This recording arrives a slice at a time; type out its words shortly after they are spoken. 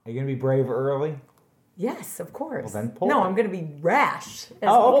Are you going to be brave early? Yes, of course. Well, then pull No, it. I'm going to be rash. As Okay,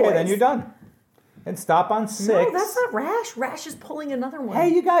 always. then you're done. And stop on 6. No, that's not rash. Rash is pulling another one. Hey,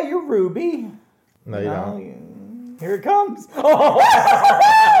 you got your ruby. No, you don't. Here it comes. Woo!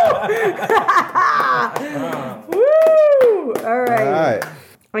 All right. All right.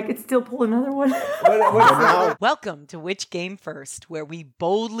 I could still pull another one. Welcome to Which Game First, where we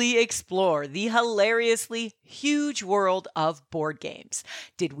boldly explore the hilariously huge world of board games.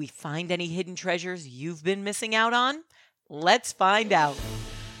 Did we find any hidden treasures you've been missing out on? Let's find out.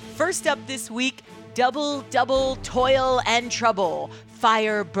 First up this week, Double Toil and Trouble,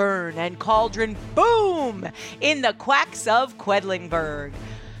 Fire, Burn, and Cauldron Boom in the Quacks of Quedlingburg.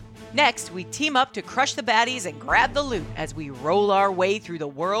 Next, we team up to crush the baddies and grab the loot as we roll our way through the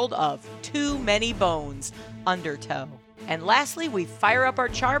world of Too Many Bones, Undertow. And lastly, we fire up our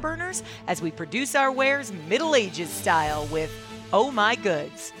charburners as we produce our wares Middle Ages style with Oh My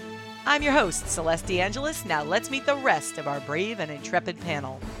Goods. I'm your host, Celeste DeAngelis. Now let's meet the rest of our brave and intrepid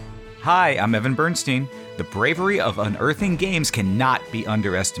panel. Hi, I'm Evan Bernstein. The bravery of unearthing games cannot be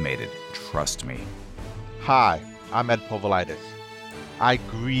underestimated. Trust me. Hi, I'm Ed Povolitis. I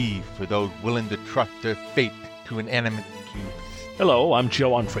grieve for those willing to trust their fate to inanimate cubes. Hello, I'm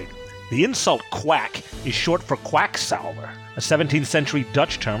Joe Unfried. The insult quack is short for quacksalver, a 17th century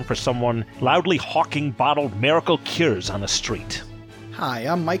Dutch term for someone loudly hawking bottled miracle cures on a street. Hi,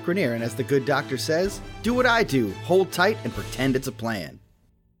 I'm Mike Grenier, and as the good doctor says, do what I do, hold tight and pretend it's a plan.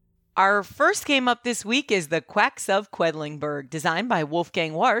 Our first game up this week is The Quacks of Quedlingburg, designed by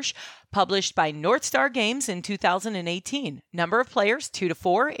Wolfgang Warsch, published by North Star Games in 2018. Number of players, 2 to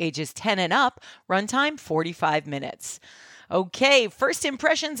 4, ages 10 and up, runtime 45 minutes. Okay, first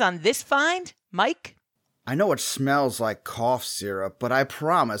impressions on this find, Mike? I know it smells like cough syrup, but I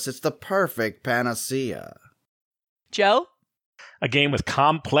promise it's the perfect panacea. Joe? A game with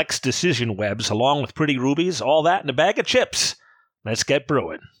complex decision webs along with pretty rubies, all that in a bag of chips. Let's get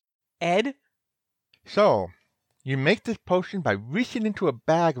brewing. Ed? So, you make this potion by reaching into a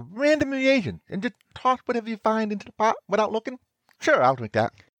bag of random reagents and just toss whatever you find into the pot without looking? Sure, I'll drink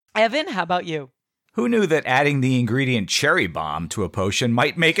that. Evan, how about you? Who knew that adding the ingredient cherry bomb to a potion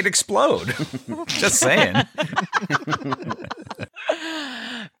might make it explode? Just saying.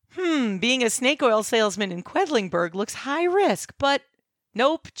 Being a snake oil salesman in Quedlingburg looks high risk, but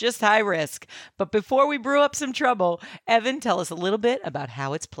nope, just high risk. But before we brew up some trouble, Evan, tell us a little bit about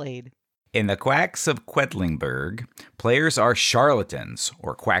how it's played. In the Quacks of Quedlingburg, players are charlatans,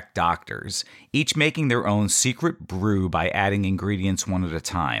 or quack doctors, each making their own secret brew by adding ingredients one at a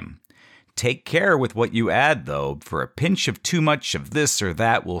time. Take care with what you add, though, for a pinch of too much of this or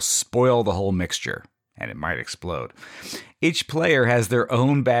that will spoil the whole mixture, and it might explode. Each player has their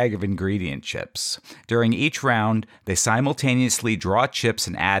own bag of ingredient chips. During each round, they simultaneously draw chips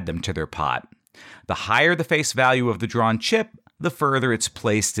and add them to their pot. The higher the face value of the drawn chip, the further it's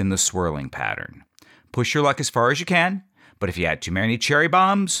placed in the swirling pattern. Push your luck as far as you can, but if you add too many cherry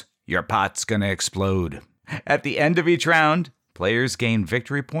bombs, your pot's gonna explode. At the end of each round, players gain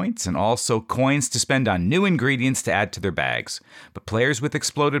victory points and also coins to spend on new ingredients to add to their bags. But players with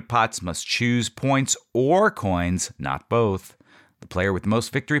exploded pots must choose points or coins, not both. The player with the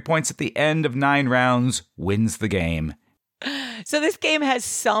most victory points at the end of 9 rounds wins the game. So this game has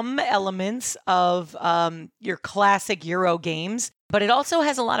some elements of your classic Euro games, but it also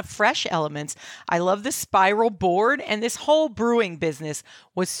has a lot of fresh elements. I love the spiral board, and this whole brewing business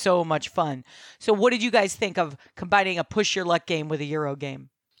was so much fun. So what did you guys think of combining a push your luck game with a Euro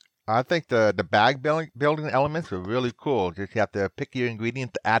game? I think the bag building elements are really cool. Just you have to pick your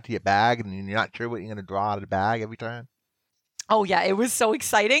ingredients to add to your bag, and you're not sure what you're going to draw out of the bag every time. Oh, yeah, it was so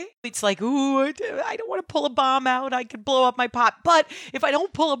exciting. It's like, ooh, I don't want to pull a bomb out. I could blow up my pot. But if I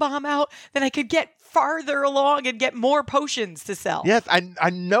don't pull a bomb out, then I could get farther along and get more potions to sell. Yes, I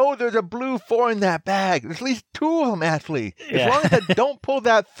know there's a blue 4 in that bag. There's at least 2 of them, actually. As long as I don't pull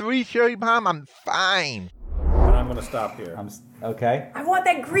that 3 cherry bomb, I'm fine. And I'm going to stop here. Okay. I want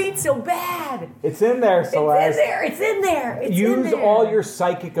that green so bad. It's in there, Celeste. It's in there. Use all your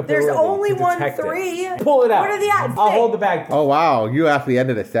psychic ability. There's only to one detect 3. It. Pull it out. What are the odds? I'll hold the bag. Oh, wow. You actually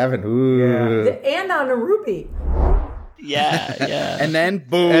ended at 7. Ooh. Yeah. And on a rupee. Yeah. And then,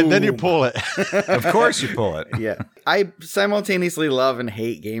 boom. And then you pull it. Of course you pull it. Yeah. I simultaneously love and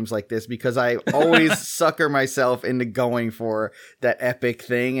hate games like this because I always sucker myself into going for that epic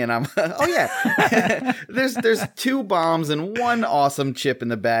thing. And I'm, oh yeah, there's 2 bombs and 1 awesome chip in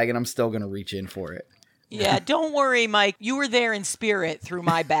the bag, and I'm still going to reach in for it. Yeah, don't worry, Mike. You were there in spirit through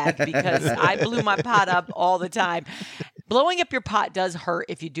my bag because I blew my pot up all the time. Blowing up your pot does hurt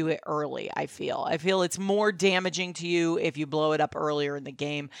if you do it early, I feel. I feel it's more damaging to you if you blow it up earlier in the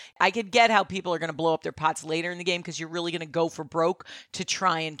game. I could get how people are going to blow up their pots later in the game because you're really going to go for broke to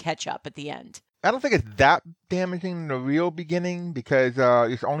try and catch up at the end. I don't think it's that damaging in the real beginning because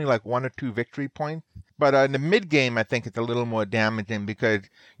it's only like 1 or 2 victory points. But in the mid game, I think it's a little more damaging because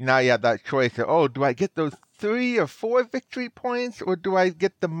now you have that choice of, do I get those 3 or 4 victory points or do I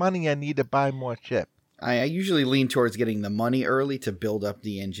get the money I need to buy more chips? I usually lean towards getting the money early to build up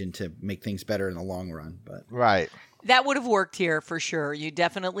the engine to make things better in the long run. But right. That would have worked here for sure. You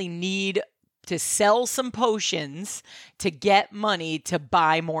definitely need to sell some potions to get money to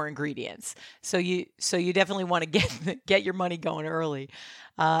buy more ingredients. So you definitely want to get your money going early.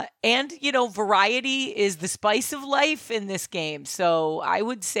 And variety is the spice of life in this game. So I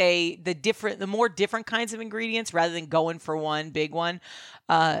would say the more different kinds of ingredients rather than going for one big one,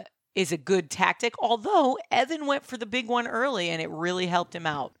 is a good tactic, although Evan went for the big one early and it really helped him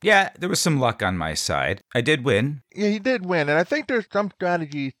out. Yeah, there was some luck on my side. I did win. Yeah, he did win, and I think there's some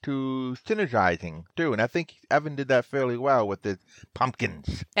strategy to synergizing, too, and I think Evan did that fairly well with his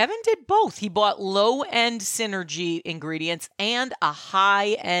pumpkins. Evan did both. He bought low-end synergy ingredients and a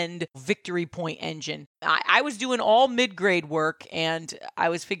high-end victory point engine. I was doing all mid-grade work, and I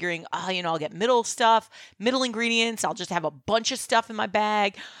was figuring, I'll get middle stuff, middle ingredients. I'll just have a bunch of stuff in my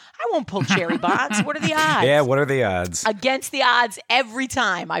bag. I won't pull cherry bombs. What are the odds? Yeah, what are the odds? Against the odds every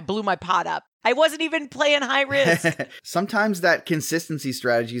time I blew my pot up. I wasn't even playing high risk. Sometimes that consistency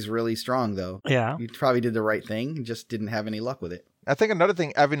strategy is really strong, though. Yeah. You probably did the right thing, just didn't have any luck with it. I think another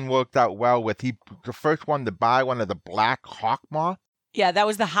thing Evan worked out well with, he the first one to buy one of the black hawk moth. Yeah, that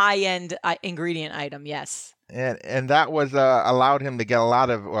was the high-end ingredient item, yes. And that was allowed him to get a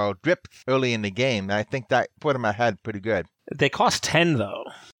lot of drips early in the game. And I think that put him ahead pretty good. They cost 10, though.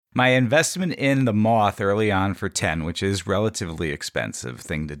 My investment in the moth early on for 10, which is relatively expensive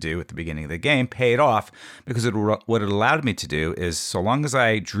thing to do at the beginning of the game, paid off because what it allowed me to do is so long as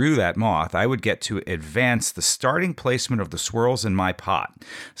I drew that moth, I would get to advance the starting placement of the swirls in my pot.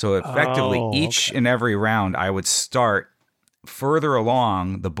 So effectively, each and every round, I would start further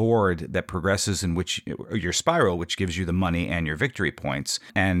along the board that progresses in which your spiral, which gives you the money and your victory points.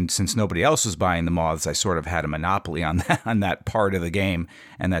 And since nobody else was buying the moths, I sort of had a monopoly on that part of the game,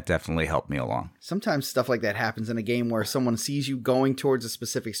 and that definitely helped me along. Sometimes stuff like that happens in a game where someone sees you going towards a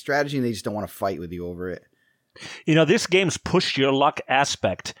specific strategy and they just don't want to fight with you over it. This game's push your luck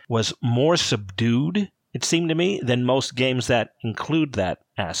aspect was more subdued, it seemed to me, than most games that include that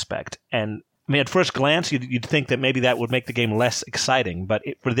aspect. And at first glance, you'd think that maybe that would make the game less exciting, but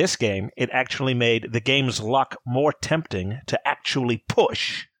for this game, it actually made the game's luck more tempting to actually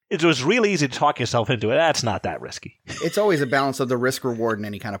push. It was really easy to talk yourself into it. That's not that risky. It's always a balance of the risk reward in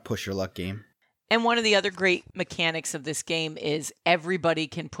any kind of push your luck game. And one of the other great mechanics of this game is everybody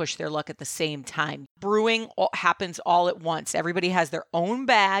can push their luck at the same time. Brewing happens all at once. Everybody has their own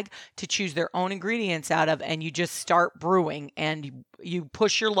bag to choose their own ingredients out of, and you just start brewing, and you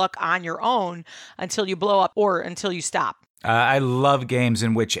push your luck on your own until you blow up or until you stop. I love games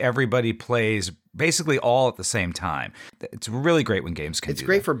in which everybody plays basically all at the same time. It's really great when games can do that. It's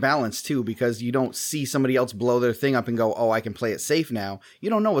great for balance, too, because you don't see somebody else blow their thing up and go, I can play it safe now. You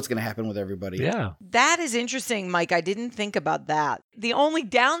don't know what's going to happen with everybody. Yeah. That is interesting, Mike. I didn't think about that. The only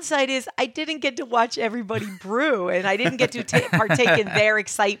downside is I didn't get to watch everybody brew, and I didn't get to partake in their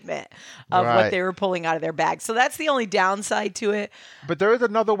excitement of what they were pulling out of their bag. So that's the only downside to it. But there is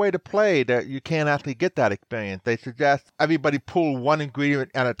another way to play that you can't actually get that experience. They suggest everybody pull one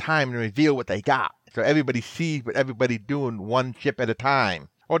ingredient at a time and reveal what they got. So everybody sees what everybody's doing one chip at a time.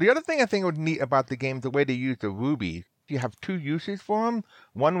 Or the other thing I think was neat about the game is the way they use the rubies. You have 2 uses for them.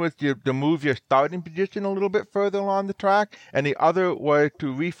 One was to move your starting position a little bit further along the track, and the other was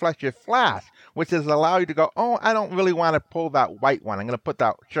to refresh your flask, which is allow you to go, I don't really want to pull that white one. I'm going to put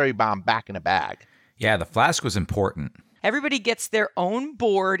that cherry bomb back in the bag. Yeah, the flask was important. Everybody gets their own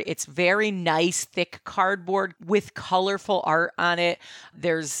board. It's very nice, thick cardboard with colorful art on it.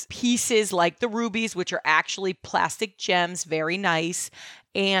 There's pieces like the rubies, which are actually plastic gems, very nice.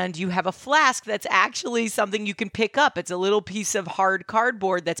 And you have a flask that's actually something you can pick up. It's a little piece of hard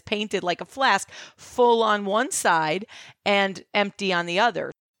cardboard that's painted like a flask, full on one side and empty on the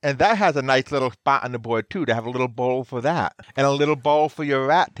other. And that has a nice little spot on the board, too, to have a little bowl for that. And a little bowl for your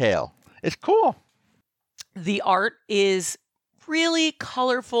rat tail. It's cool. The art is really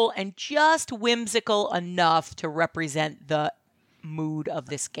colorful and just whimsical enough to represent the mood of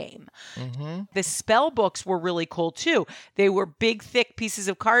this game. Mm-hmm. The spell books were really cool too. They were big, thick pieces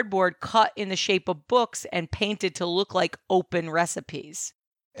of cardboard cut in the shape of books and painted to look like open recipes.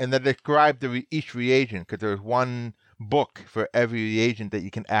 And they described each reagent, because there's one book for every reagent that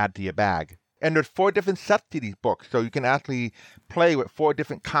you can add to your bag. And there's 4 different sets to these books, so you can actually play with 4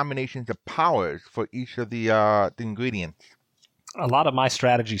 different combinations of powers for each of the ingredients. A lot of my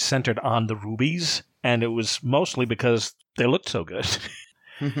strategy centered on the rubies, and it was mostly because they looked so good.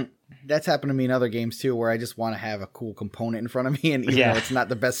 That's happened to me in other games too, where I just want to have a cool component in front of me, and even though it's not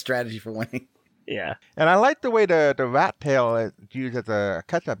the best strategy for winning. Yeah. And I like the way the rat tail is used as a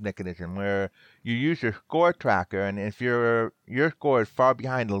catch-up mechanism, where you use your score tracker, and if your score is far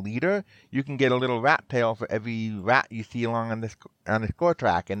behind the leader, you can get a little rat tail for every rat you see along on the score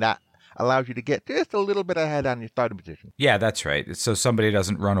track, and that allows you to get just a little bit ahead on your starting position. Yeah, that's right. So somebody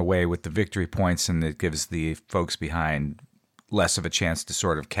doesn't run away with the victory points, and it gives the folks behind less of a chance to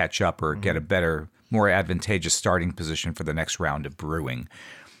sort of catch up or get a better, more advantageous starting position for the next round of brewing.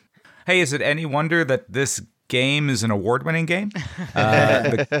 Hey, is it any wonder that this game is an award-winning game?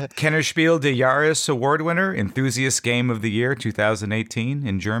 The Kennerspiel des Jahres award winner, Enthusiast Game of the Year 2018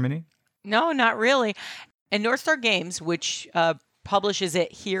 in Germany? No, not really. And North Star Games, which publishes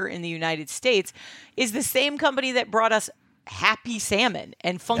it here in the United States, is the same company that brought us Happy Salmon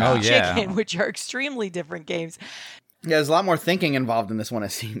and Funky Chicken, which are extremely different games. Yeah, there's a lot more thinking involved in this one, it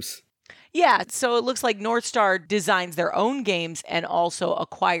seems. Yeah, so it looks like North Star designs their own games and also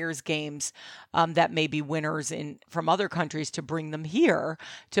acquires games that may be winners from other countries to bring them here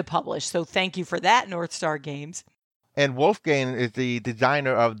to publish. So thank you for that, North Star Games. And Wolfgang is the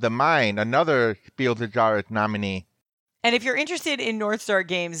designer of The Mind, another Spiel des Jahres nominee. And if you're interested in North Star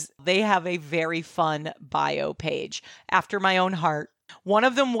Games, they have a very fun bio page after my own heart. One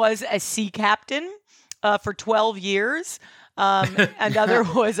of them was a sea captain for 12 years. Another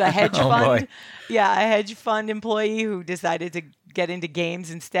was a hedge fund. Yeah, a hedge fund employee who decided to get into games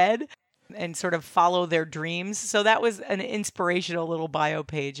instead and sort of follow their dreams. So that was an inspirational little bio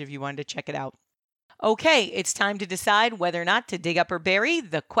page if you wanted to check it out. Okay, it's time to decide whether or not to dig up or bury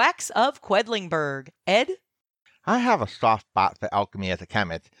the Quacks of Quedlinburg. Ed? I have a soft spot for alchemy as a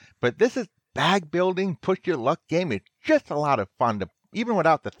chemist, but this is bag building, push your luck game. It's just a lot of fun, even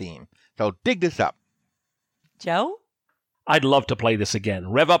without the theme. So dig this up. Joe? I'd love to play this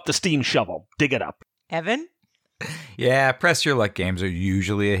again. Rev up the steam shovel. Dig it up. Evan? Yeah, Press Your Luck games are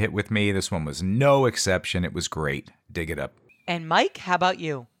usually a hit with me. This one was no exception. It was great. Dig it up. And Mike, how about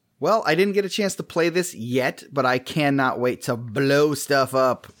you? Well, I didn't get a chance to play this yet, but I cannot wait to blow stuff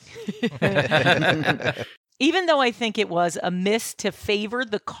up. Even though I think it was a miss to favor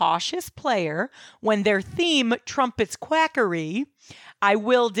the cautious player when their theme trumpets quackery, I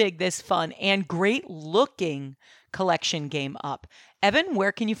will dig this fun and great-looking collection game up. Evan,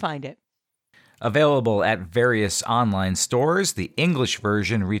 where can you find it? Available at various online stores. The English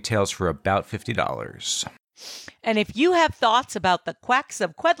version retails for about $50. And if you have thoughts about the Quacks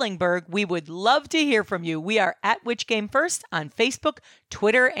of Quedlinburg, we would love to hear from you. We are at Which Game First on Facebook,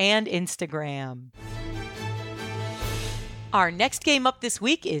 Twitter, and Instagram. Our next game up this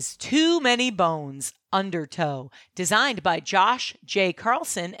week is Too Many Bones, Undertow, designed by Josh J.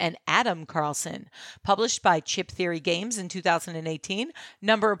 Carlson and Adam Carlson, published by Chip Theory Games in 2018.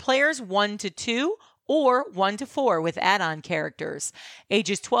 Number of players 1 to 2 or 1 to 4 with add-on characters.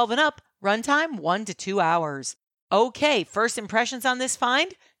 Ages 12 and up, runtime 1 to 2 hours. Okay, first impressions on this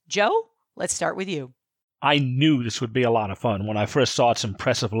find? Joe, let's start with you. I knew this would be a lot of fun when I first saw its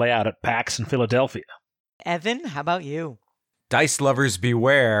impressive layout at PAX in Philadelphia. Evan, how about you? Dice lovers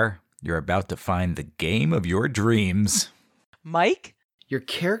beware. You're about to find the game of your dreams. Mike? Your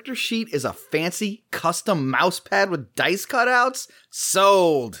character sheet is a fancy custom mousepad with dice cutouts?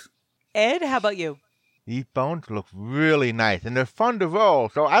 Sold! Ed, how about you? These bones look really nice, and they're fun to roll,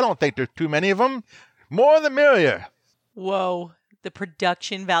 so I don't think there's too many of them. More the merrier. Whoa, the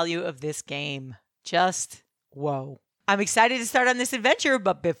production value of this game. Just whoa. I'm excited to start on this adventure,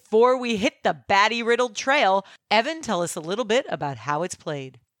 but before we hit the baddie-riddled trail, Evan, tell us a little bit about how it's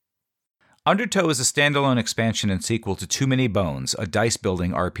played. Undertow is a standalone expansion and sequel to Too Many Bones, a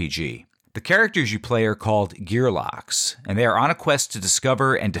dice-building RPG. The characters you play are called Gearlocks, and they are on a quest to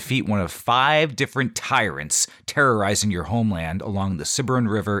discover and defeat one of 5 different tyrants terrorizing your homeland along the Ciberon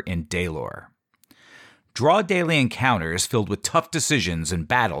River in Daelor. Draw daily encounters filled with tough decisions and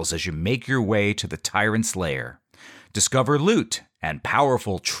battles as you make your way to the tyrant's lair. Discover loot and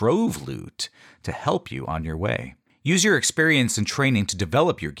powerful trove loot to help you on your way. Use your experience and training to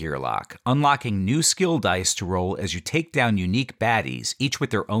develop your Gearlock, unlocking new skill dice to roll as you take down unique baddies, each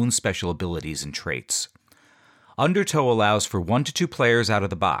with their own special abilities and traits. Undertow allows for 1 to 2 players out of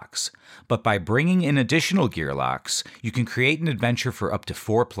the box, but by bringing in additional Gearlocks, you can create an adventure for up to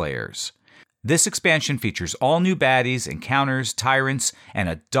 4 players. This expansion features all new baddies, encounters, tyrants, and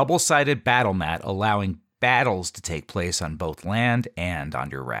a double-sided battle mat allowing battles to take place on both land and on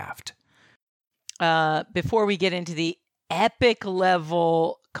your raft. Before we get into the epic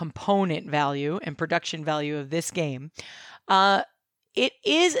level component value and production value of this game, it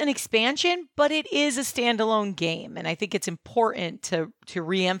is an expansion, but it is a standalone game. And I think it's important to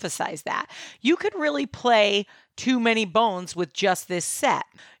reemphasize that. You could really play Too Many Bones with just this set.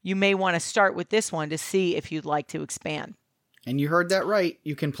 You may want to start with this one to see if you'd like to expand. And you heard that right.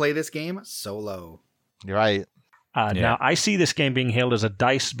 You can play this game solo. You're right. Now, I see this game being hailed as a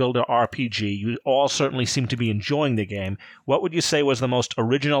dice builder RPG. You all certainly seem to be enjoying the game. What would you say was the most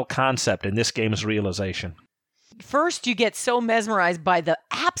original concept in this game's realization? First, you get so mesmerized by the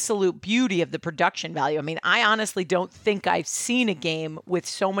absolute beauty of the production value. I mean, I honestly don't think I've seen a game with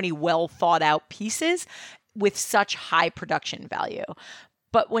so many well thought out pieces with such high production value.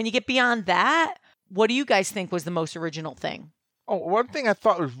 But when you get beyond that, what do you guys think was the most original thing? Oh, one thing I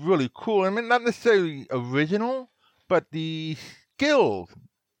thought was really cool, I mean, not necessarily original, but the skills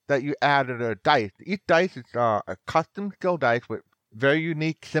that you add to the dice. Each dice is a custom skill dice with very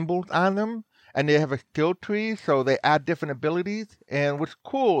unique symbols on them, and they have a skill tree, so they add different abilities. And what's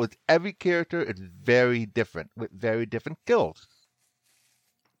cool is every character is very different, with very different skills.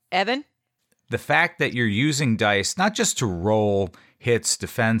 Evan? The fact that you're using dice not just to roll hits,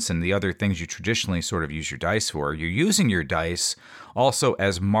 defense, and the other things you traditionally sort of use your dice for, you're using your dice also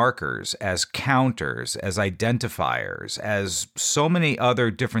as markers, as counters, as identifiers, as so many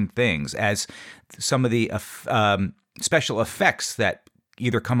other different things, as some of the special effects that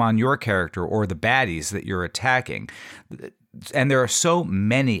either come on your character or the baddies that you're attacking. And there are so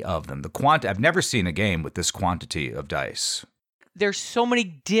many of them. I've never seen a game with this quantity of dice. There's so many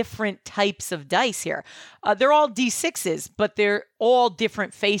different types of dice here. They're all D6s, but they're all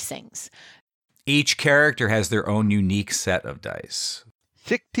different facings. Each character has their own unique set of dice.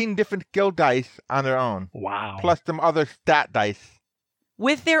 16 different skill dice on their own. Wow. Plus some other stat dice.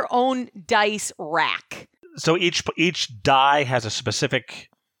 With their own dice rack. So each die has a specific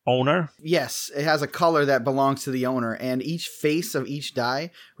owner? Yes, it has a color that belongs to the owner, and each face of each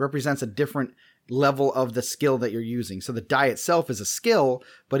die represents a different level of the skill that you're using. So the die itself is a skill,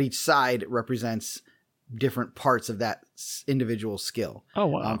 but each side represents different parts of that individual skill. Oh,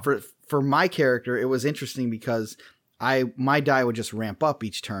 wow. For my character, it was interesting because my die would just ramp up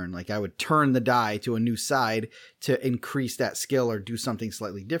each turn. Like I would turn the die to a new side to increase that skill or do something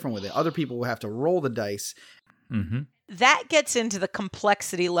slightly different with it. Other people will have to roll the dice. Mm-hmm. That gets into the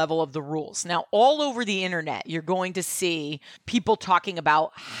complexity level of the rules. Now, all over the internet, you're going to see people talking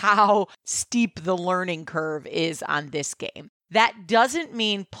about how steep the learning curve is on this game. That doesn't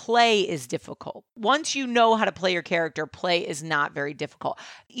mean play is difficult. Once you know how to play your character, play is not very difficult.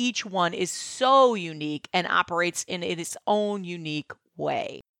 Each one is so unique and operates in its own unique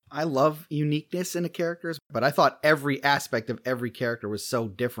way. I love uniqueness in the characters, but I thought every aspect of every character was so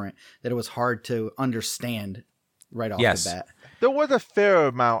different that it was hard to understand right off the bat. There was a fair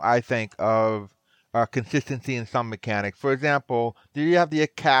amount, I think, of consistency in some mechanics. For example, you have the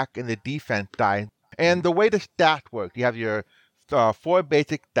attack and the defense die. And the way the stats work, you have your 4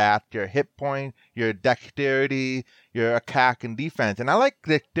 basic stats, your hit point, your dexterity, your attack and defense. And I like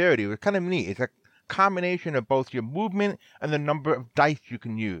dexterity. It was kind of neat. It's a combination of both your movement and the number of dice you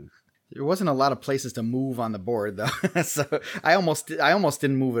can use. There wasn't a lot of places to move on the board, though. So I almost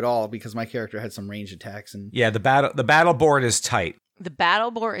didn't move at all because my character had some range attacks. And yeah, the battle board is tight. The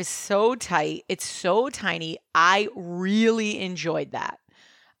battle board is so tight. It's so tiny. I really enjoyed that.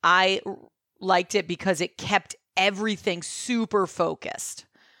 I liked it because it kept everything super focused.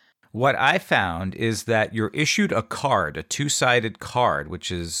 What I found is that you're issued a card, a 2-sided card, which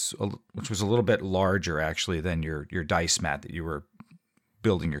was a little bit larger actually than your dice mat that you were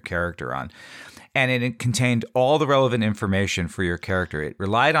building your character on. And it contained all the relevant information for your character. It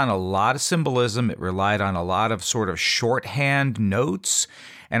relied on a lot of symbolism. It relied on a lot of sort of shorthand notes.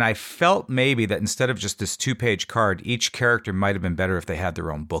 And I felt maybe that instead of just this 2-page card, each character might have been better if they had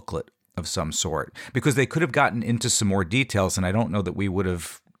their own booklet of some sort, because they could have gotten into some more details. And I don't know that we would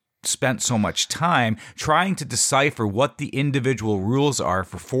have spent so much time trying to decipher what the individual rules are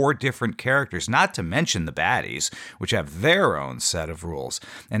for 4 different characters, not to mention the baddies, which have their own set of rules.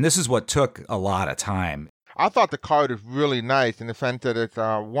 And this is what took a lot of time. I thought the card was really nice in the sense that it's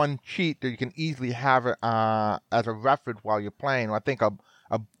one sheet that you can easily have it as a reference while you're playing. I think a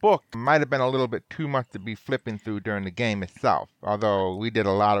book might have been a little bit too much to be flipping through during the game itself, although we did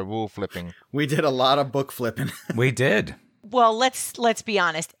a lot of rule flipping. We did a lot of book flipping. We did. Well, let's be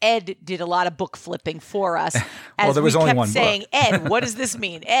honest. Ed did a lot of book flipping for us. Well, there was only one saying, book. Ed, what does this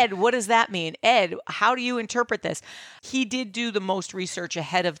mean? Ed, what does that mean? Ed, how do you interpret this? He did do the most research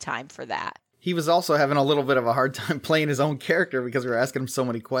ahead of time for that. He was also having a little bit of a hard time playing his own character because we were asking him so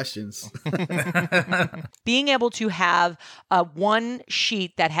many questions. Being able to have one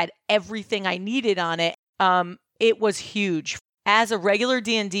sheet that had everything I needed on it, it was huge. As a regular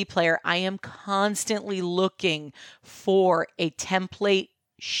D&D player, I am constantly looking for a template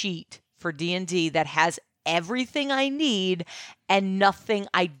sheet for D&D that has everything I need and nothing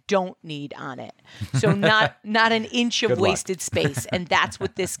I don't need on it. So not an inch of Good luck. wasted space. And that's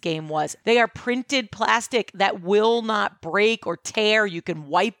what this game was. They are printed plastic that will not break or tear. You can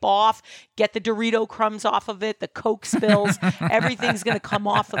wipe off, get the Dorito crumbs off of it, the Coke spills. Everything's going to come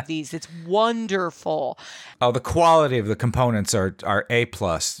off of these. It's wonderful. Oh, the quality of the components are A+.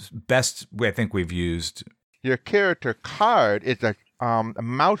 Best I think we've used. Your character card is a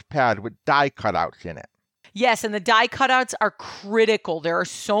mouse pad with die cutouts in it. Yes, and the die cutouts are critical. There are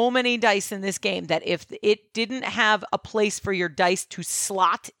so many dice in this game that if it didn't have a place for your dice to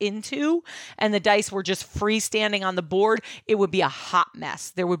slot into and the dice were just freestanding on the board, it would be a hot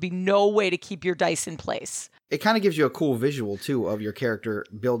mess. There would be no way to keep your dice in place. It kind of gives you a cool visual, too, of your character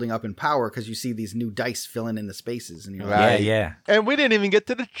building up in power because you see these new dice filling in the spaces. And you're like, Right. Yeah. And we didn't even get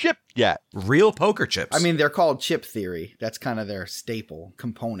to the chip yet. Real poker chips. I mean, they're called chip theory. That's kind of their staple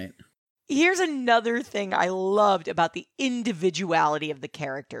component. Here's another thing I loved about the individuality of the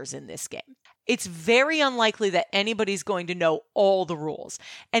characters in this game. It's very unlikely that anybody's going to know all the rules,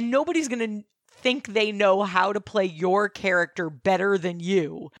 and nobody's going to think they know how to play your character better than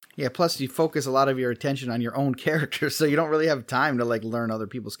you. Yeah, plus you focus a lot of your attention on your own character, so you don't really have time to like learn other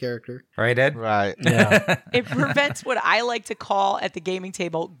people's character. right, Ed? Right. Yeah. It prevents what I like to call at the gaming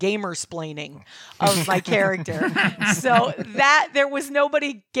table gamer-splaining of my character. So that there was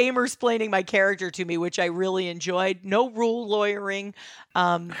nobody gamer-splaining my character to me, which I really enjoyed. No rule lawyering.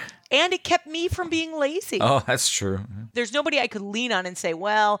 And it kept me from being lazy. Oh, that's true. There's nobody I could lean on and say,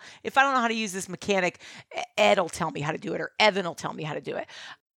 well, if I don't know how to use this mechanic, Ed will tell me how to do it, or Evan will tell me how to do it.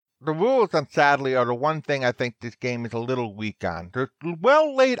 The rules, sadly, are the one thing I think this game is a little weak on. The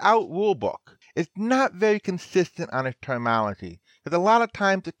well laid out rule book is not very consistent on its terminology. Because a lot of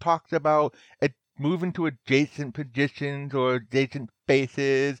times it talks about moving to adjacent positions or adjacent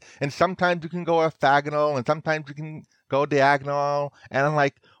spaces, and sometimes you can go orthogonal, and sometimes you can go diagonal. And I'm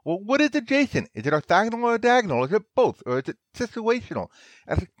like, well, what is adjacent? Is it orthogonal or diagonal? Is it both? Or is it situational?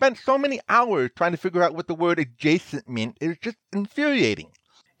 And I spent so many hours trying to figure out what the word adjacent meant. It was just infuriating.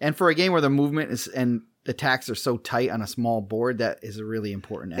 And for a game where the movement is and attacks are so tight on a small board, that is a really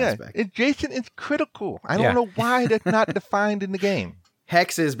important aspect. Adjacent is critical. I Yeah. don't know why that's not defined in the game.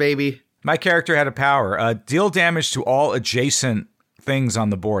 Hexes, baby. My character had a power. Deal damage to all adjacent things on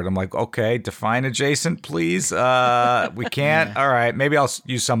the board. I'm like, okay, define adjacent, please. We can't. All right, maybe I'll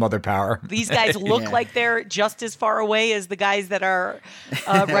use some other power. These guys look Yeah. like they're just as far away as the guys that are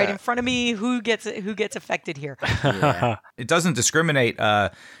right in front of me. Who gets affected here? It doesn't discriminate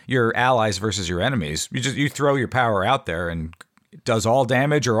your allies versus your enemies. You throw your power out there and it does all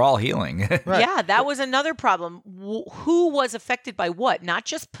damage or all healing. Right. Yeah, that was another problem. Who was affected by what? Not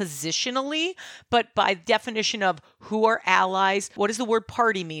just positionally, but by definition of who are allies. What does the word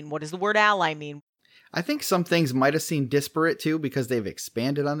party mean? What does the word ally mean? I think some things might have seemed disparate too because they've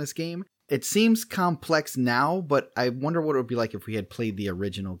expanded on this game. It seems complex now, but I wonder what it would be like if we had played the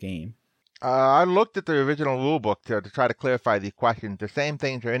original game. I looked at the original rulebook to try to clarify these questions. The same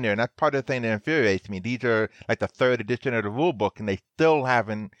things are in there, and that's part of the thing that infuriates me. These are like the third edition of the rulebook, and they still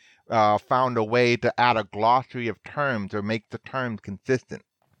haven't found a way to add a glossary of terms or make the terms consistent.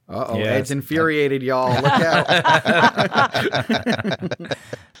 Uh-oh, Yeah. Ed's infuriated, y'all. Look out.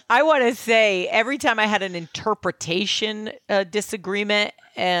 I want to say every time I had an interpretation disagreement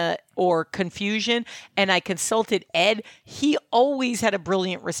or confusion and I consulted Ed, he always had a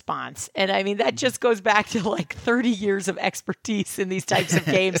brilliant response. And I mean, that just goes back to like 30 years of expertise in these types of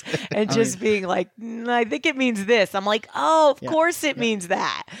games and just being like, I think it means this. I'm like, oh, of course it means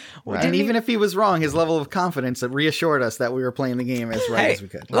that. Well, And even if he was wrong, his level of confidence reassured us that we were playing the game as right as we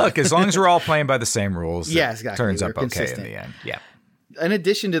could. Look, as long as we're all playing by the same rules, Yeah, it exactly. turns We're up okay consistent. in the end. Yeah. In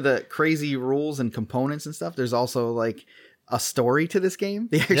addition to the crazy rules and components and stuff, there's also like a story to this game,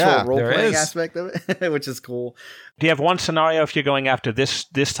 the actual Yeah, role there playing is. aspect of it, which is cool. Do you have one scenario if you're going after this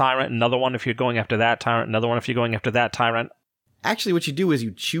tyrant, another one if you're going after that tyrant, another one if you're going after that tyrant? Actually, what you do is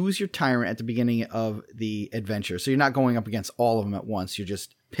you choose your tyrant at the beginning of the adventure. So you're not going up against all of them at once. You're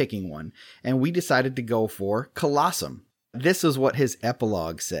just picking one. And we decided to go for Colossum. This is what his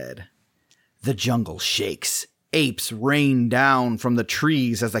epilogue said. The jungle shakes. Apes rain down from the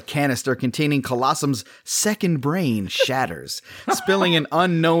trees as the canister containing Colossum's second brain shatters, spilling an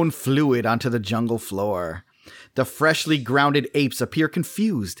unknown fluid onto the jungle floor. The freshly grounded apes appear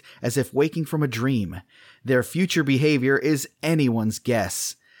confused, as if waking from a dream. Their future behavior is anyone's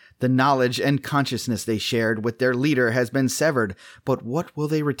guess. The knowledge and consciousness they shared with their leader has been severed, but what will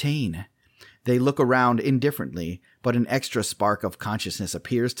they retain? They look around indifferently, but an extra spark of consciousness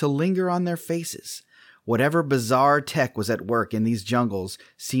appears to linger on their faces. Whatever bizarre tech was at work in these jungles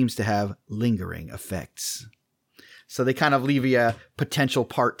seems to have lingering effects. So they kind of leave you a potential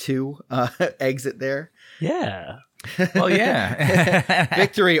part 2 exit there. Yeah. Well, yeah.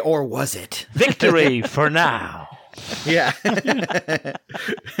 Victory, or was it? Victory for now. Yeah.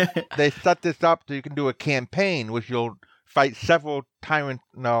 They set this up so you can do a campaign, which you'll fight several tyrants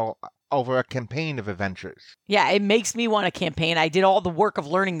over a campaign of adventures. Yeah, it makes me want a campaign. I did all the work of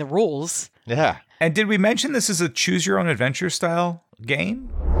learning the rules. Yeah. And did we mention this is a choose-your-own-adventure style game?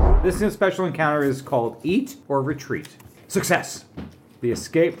 This new special encounter is called Eat or Retreat. Success! The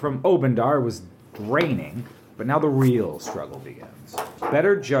escape from Obendar was draining, but now the real struggle begins.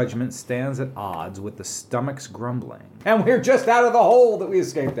 Better judgment stands at odds with the stomach's grumbling. And we're just out of the hole that we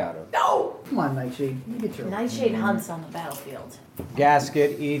escaped out of. No! Come on, Nightshade. You get your Nightshade hunts on the battlefield.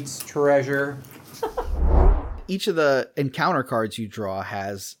 Gasket eats treasure. Each of the encounter cards you draw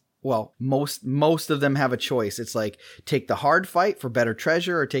has, well, most of them have a choice. It's like, take the hard fight for better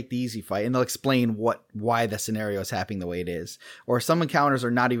treasure or take the easy fight. And they'll explain why the scenario is happening the way it is. Or some encounters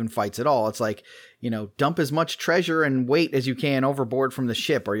are not even fights at all. It's like, dump as much treasure and weight as you can overboard from the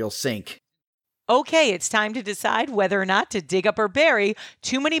ship or you'll sink. Okay, it's time to decide whether or not to dig up or bury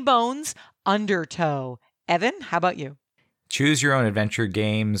Too Many Bones, Undertow. Evan, how about you? Choose your own adventure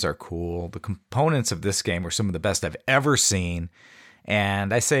games are cool. The components of this game are some of the best I've ever seen.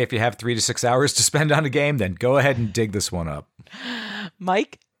 And I say if you have 3 to 6 hours to spend on a game, then go ahead and dig this one up.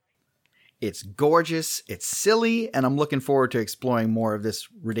 Mike? It's gorgeous, it's silly, and I'm looking forward to exploring more of this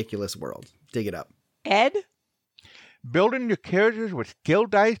ridiculous world. Dig it up. Ed? Building your characters with skill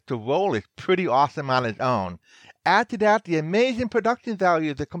dice to roll is pretty awesome on its own. Add to that the amazing production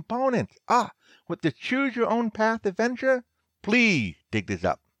value of the components. With the Choose Your Own Path adventure, please dig this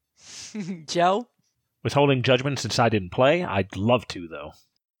up. Joe? Withholding judgment since I didn't play. I'd love to, though.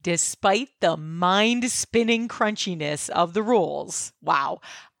 Despite the mind-spinning crunchiness of the rules, wow,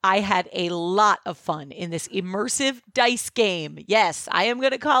 I had a lot of fun in this immersive dice game. Yes, I am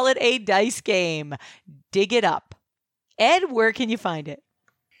going to call it a dice game. Dig it up. Ed, where can you find it?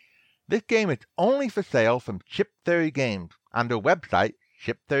 This game is only for sale from Chip Theory Games on their website,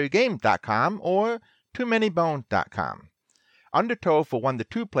 chiptheorygames.com or toomanybones.com. Undertow for 1 to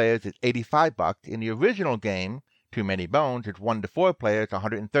 2 players is $85. In the original game, Too Many Bones, is 1 to 4 players,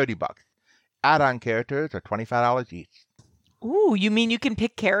 $130. Add-on characters are $25 each. Ooh, you mean you can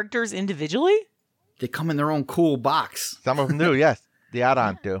pick characters individually? They come in their own cool box. Some of them do, yes. The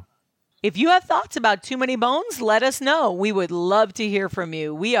add-ons do. If you have thoughts about Too Many Bones, let us know. We would love to hear from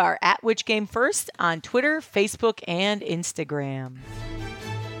you. We are at Which Game First on Twitter, Facebook, and Instagram.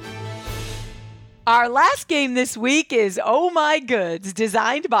 Our last game this week is Oh My Goods,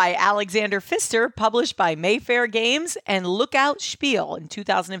 designed by Alexander Pfister, published by Mayfair Games and Lookout Spiel in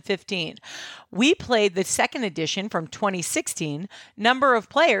 2015. We played the second edition from 2016. Number of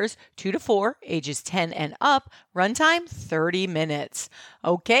players, 2 to 4, ages 10 and up. Runtime, 30 minutes.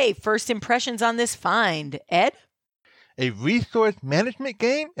 Okay, first impressions on this find. Ed? A resource management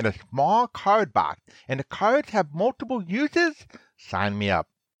game in a small card box, and the cards have multiple uses? Sign me up.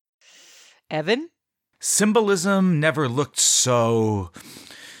 Evan? Symbolism never looked so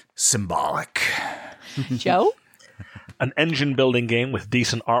symbolic. Joe? An engine building game with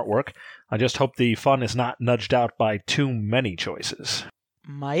decent artwork. I just hope the fun is not nudged out by too many choices.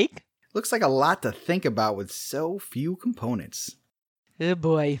 Mike? Looks like a lot to think about with so few components. Oh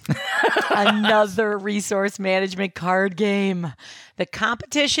boy. Another resource management card game. The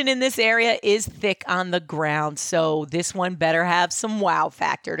competition in this area is thick on the ground, so this one better have some wow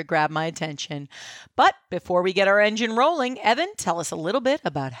factor to grab my attention. But before we get our engine rolling, Evan, tell us a little bit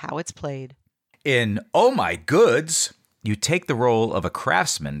about how it's played. In Oh My Goods, you take the role of a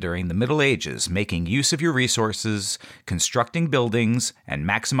craftsman during the Middle Ages, making use of your resources, constructing buildings, and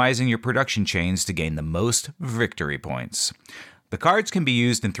maximizing your production chains to gain the most victory points. The cards can be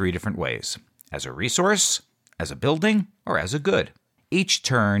used in 3 different ways: as a resource, as a building, or as a good. Each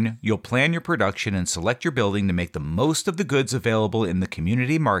turn, you'll plan your production and select your building to make the most of the goods available in the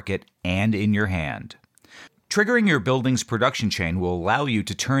community market and in your hand. Triggering your building's production chain will allow you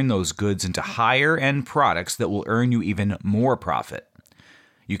to turn those goods into higher-end products that will earn you even more profit.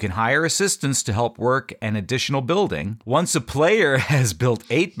 You can hire assistants to help work an additional building. Once a player has built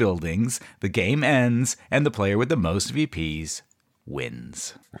 8 buildings, the game ends, and the player with the most VPs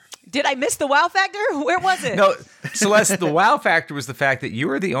wins. Did I miss the wow factor? Where was it? No, Celeste, the wow factor was the fact that you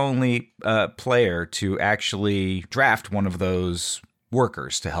were the only player to actually draft one of those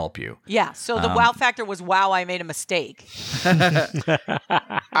workers to help you. Yeah, so the wow factor was, wow, I made a mistake.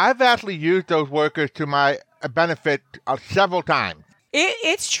 I've actually used those workers to my benefit several times.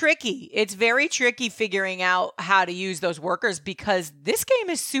 It's tricky. It's very tricky figuring out how to use those workers because this game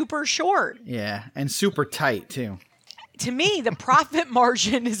is super short. Yeah, and super tight, too. To me, the profit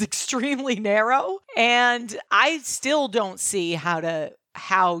margin is extremely narrow, and I still don't see how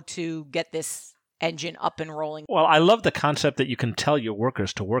to get this engine up and rolling. Well, I love the concept that you can tell your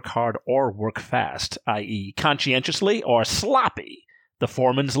workers to work hard or work fast, i.e. conscientiously or sloppy, the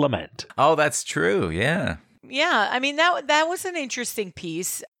foreman's lament. Oh, that's true, yeah. Yeah, I mean, that was an interesting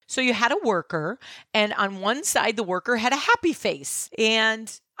piece. So you had a worker, and on one side, the worker had a happy face. And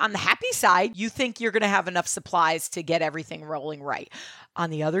on the happy side, you think you're going to have enough supplies to get everything rolling right. On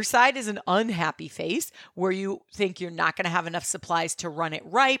the other side is an unhappy face where you think you're not going to have enough supplies to run it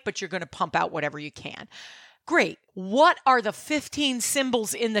right, but you're going to pump out whatever you can. Great. What are the 15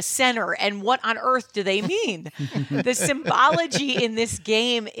 symbols in the center and what on earth do they mean? The symbology in this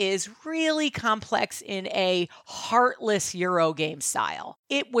game is really complex in a heartless Euro game style.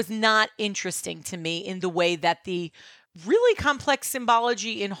 It was not interesting to me in the way that the really complex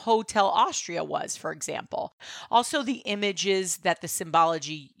symbology in Hotel Austria was, for example. Also, the images that the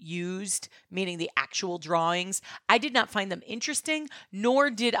symbology used, meaning the actual drawings, I did not find them interesting, nor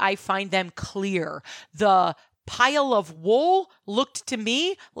did I find them clear. The pile of wool looked to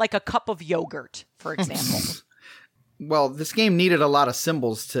me like a cup of yogurt, for example. Well, this game needed a lot of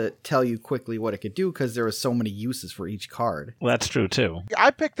symbols to tell you quickly what it could do because there were so many uses for each card. Well, that's true, too.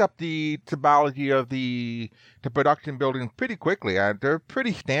 I picked up the symbology of the production buildings pretty quickly. They're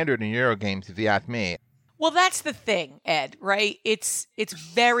pretty standard in Euro games, if you ask me. Well, that's the thing, Ed, right? It's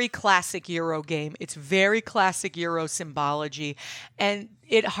very classic Euro game. It's very classic Euro symbology. And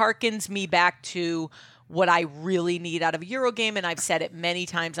it harkens me back to what I really need out of a Euro game. And I've said it many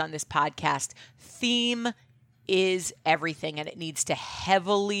times on this podcast. Theme is everything, and it needs to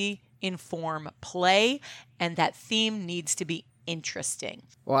heavily inform play, and that theme needs to be interesting.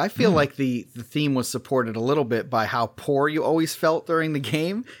 Well, I feel like the theme was supported a little bit by how poor you always felt during the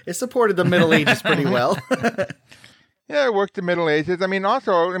game. It supported the Middle Ages pretty well. Yeah, it worked the Middle Ages. I mean,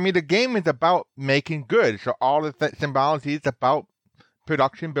 also, the game is about making goods, so all the symbology is about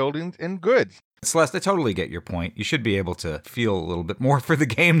production buildings and goods. Celeste, I totally get your point. You should be able to feel a little bit more for the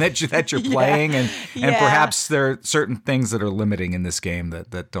game that you're playing, and perhaps there are certain things that are limiting in this game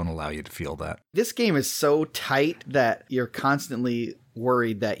that don't allow you to feel that. This game is so tight that you're constantly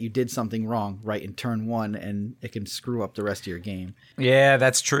worried that you did something wrong right in turn one, and it can screw up the rest of your game. Yeah,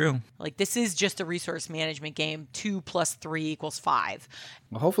 that's true. Like, this is just a resource management game. 2 + 3 = 5.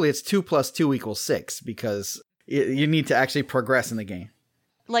 Well, hopefully it's 2 + 2 = 6, because you need to actually progress in the game.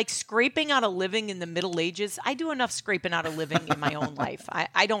 Like scraping out a living in the Middle Ages, I do enough scraping out a living in my own life.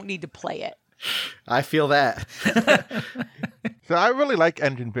 I don't need to play it. I feel that. So I really like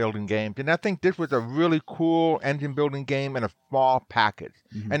engine building games, and I think this was a really cool engine building game in a small package.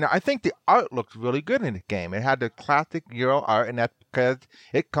 Mm-hmm. And I think the art looks really good in this game. It had the classic Euro art, and that's because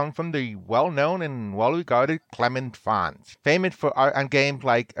it comes from the well-known and well-regarded Clemens Franz, famous for art on games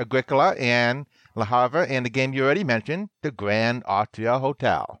like Agricola and Le Havre, and the game you already mentioned, the Grand Austria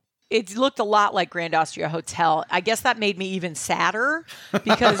Hotel. It looked a lot like Grand Austria Hotel. I guess that made me even sadder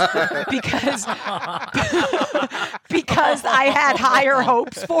because because I had higher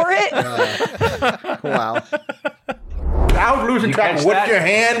hopes for it. Wow. I was losing track of what your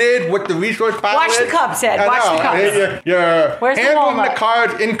hand is, what the resource pile Watch is. the cups, Ed. Watch the cups. You're Where's the handling walnut? the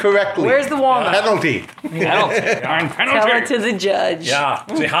cards incorrectly. Where's the walnut? Penalty. Tell it to the judge. Ja,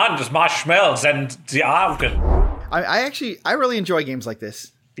 die Hand des Marshmallows and the Augen. I really enjoy games like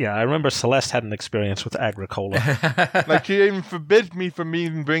this. Yeah, I remember Celeste had an experience with Agricola. Like she even forbids me from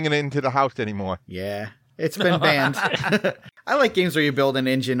even bringing it into the house anymore. Yeah, it's been banned. I like games where you build an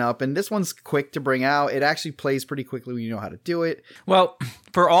engine up, and this one's quick to bring out. It actually plays pretty quickly when you know how to do it. Well,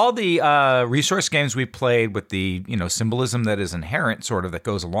 for all the resource games we played with the symbolism that is inherent, sort of, that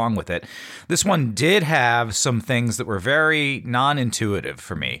goes along with it, this one did have some things that were very non-intuitive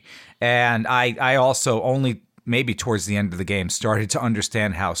for me. And I also only maybe towards the end of the game started to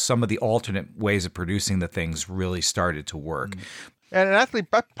understand how some of the alternate ways of producing the things really started to work. And actually,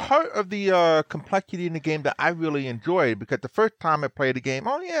 that's part of the complexity in the game that I really enjoyed, because the first time I played the game,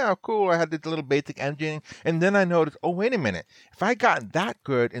 oh yeah, cool, I had this little basic engine, and then I noticed, oh wait a minute, if I got that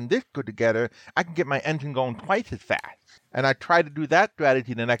good and this good together, I can get my engine going twice as fast. And I tried to do that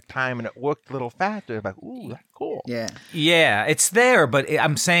strategy the next time, and it worked a little faster. It's like, ooh, that's cool. Yeah. Yeah, it's there, but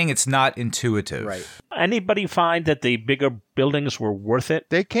I'm saying it's not intuitive. Right. Anybody find that the bigger buildings were worth it?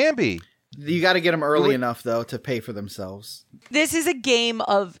 They can be. You got to get them early enough, though, to pay for themselves. This is a game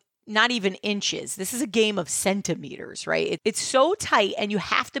of not even inches. This is a game of centimeters, right? It's so tight and you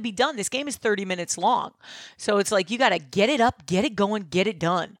have to be done. This game is 30 minutes long. So it's like you got to get it up, get it going, get it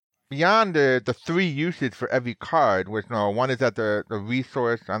done. Beyond the 3 uses for every card, which one is at the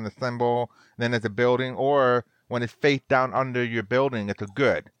resource on the symbol, then at the building, or when it's face down under your building, it's a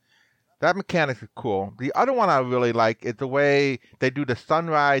good. That mechanic is cool. The other one I really like is the way they do the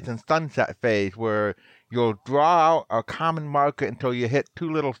sunrise and sunset phase, where you'll draw out a common market until you hit 2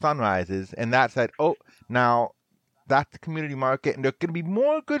 little sunrises, and that's like, oh, now that's the community market, and there can be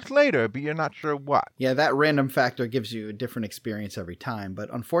more goods later, but you're not sure what. Yeah, that random factor gives you a different experience every time, but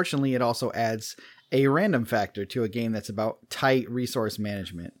unfortunately it also adds a random factor to a game that's about tight resource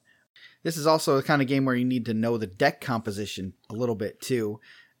management. This is also the kind of game where you need to know the deck composition a little bit too,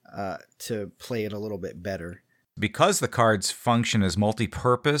 to play it a little bit better. Because the cards function as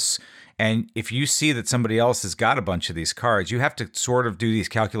multi-purpose, and if you see that somebody else has got a bunch of these cards, you have to sort of do these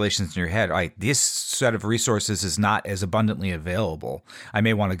calculations in your head. All right, this set of resources is not as abundantly available. I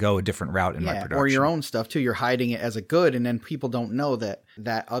may want to go a different route in my production. Or your own stuff too. You're hiding it as a good, and then people don't know that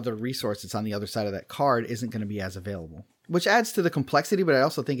that other resource that's on the other side of that card isn't going to be as available. Which adds to the complexity, but I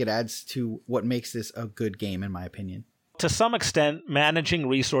also think it adds to what makes this a good game, in my opinion. To some extent, managing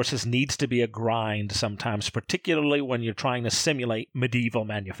resources needs to be a grind sometimes, particularly when you're trying to simulate medieval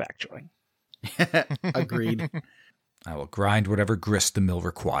manufacturing. Agreed. I will grind whatever grist the mill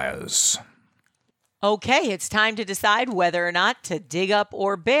requires. Okay, it's time to decide whether or not to dig up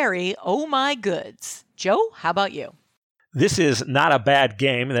or bury Oh My Goods. Joe, how about you? This is not a bad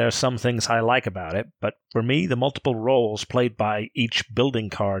game. There are some things I like about it, but for me, the multiple roles played by each building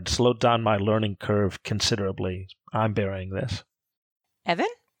card slowed down my learning curve considerably. I'm burying this. Evan?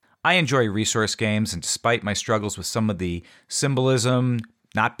 I enjoy resource games, and despite my struggles with some of the symbolism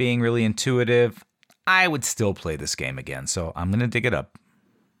not being really intuitive, I would still play this game again, so I'm going to dig it up.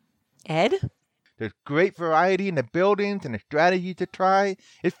 Ed? There's great variety in the buildings and the strategies to try.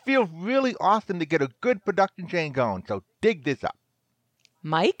 It feels really awesome to get a good production chain going, so dig this up.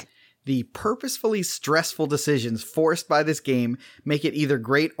 Mike? The purposefully stressful decisions forced by this game make it either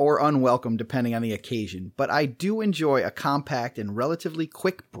great or unwelcome depending on the occasion, but I do enjoy a compact and relatively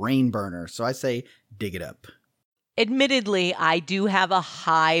quick brain burner, so I say dig it up. Admittedly, I do have a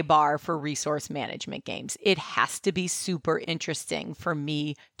high bar for resource management games. It has to be super interesting for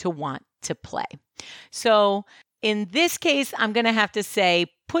me to want to play. So in this case, I'm going to have to say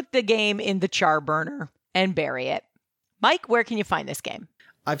put the game in the char burner and bury it. Mike, where can you find this game?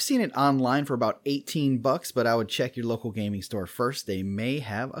 I've seen it online for about $18, but I would check your local gaming store first. They may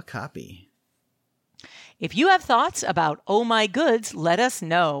have a copy. If you have thoughts about Oh My Goods, let us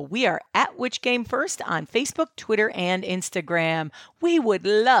know. We are at Which Game First on Facebook, Twitter, and Instagram. We would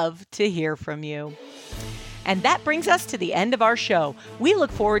love to hear from you. And that brings us to the end of our show. We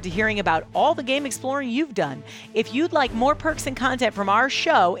look forward to hearing about all the game exploring you've done. If you'd like more perks and content from our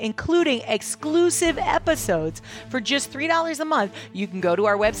show, including exclusive episodes for just $3 a month, you can go to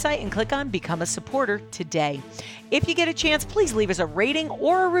our website and click on Become a Supporter today. If you get a chance, please leave us a rating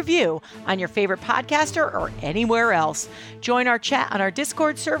or a review on your favorite podcaster or anywhere else. Join our chat on our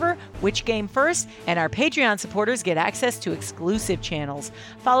Discord server, Which Game First, and our Patreon supporters get access to exclusive channels.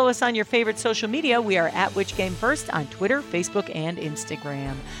 Follow us on your favorite social media. We are at Which Game First on Twitter, Facebook, and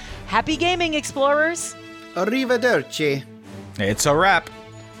Instagram. Happy gaming, explorers! Arrivederci. It's a wrap.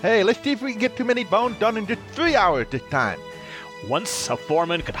 Hey, let's see if we can get Too Many Bones done in just 3 hours this time. Once a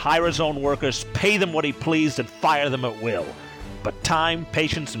foreman could hire his own workers, pay them what he pleased, and fire them at will. But time,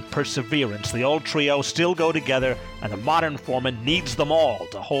 patience, and perseverance, the old trio still go together, and the modern foreman needs them all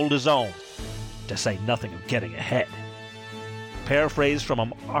to hold his own, to say nothing of getting ahead. Paraphrased from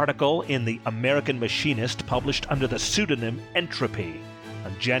an article in the American Machinist published under the pseudonym Entropy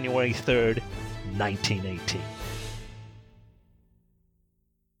on January 3rd, 1918.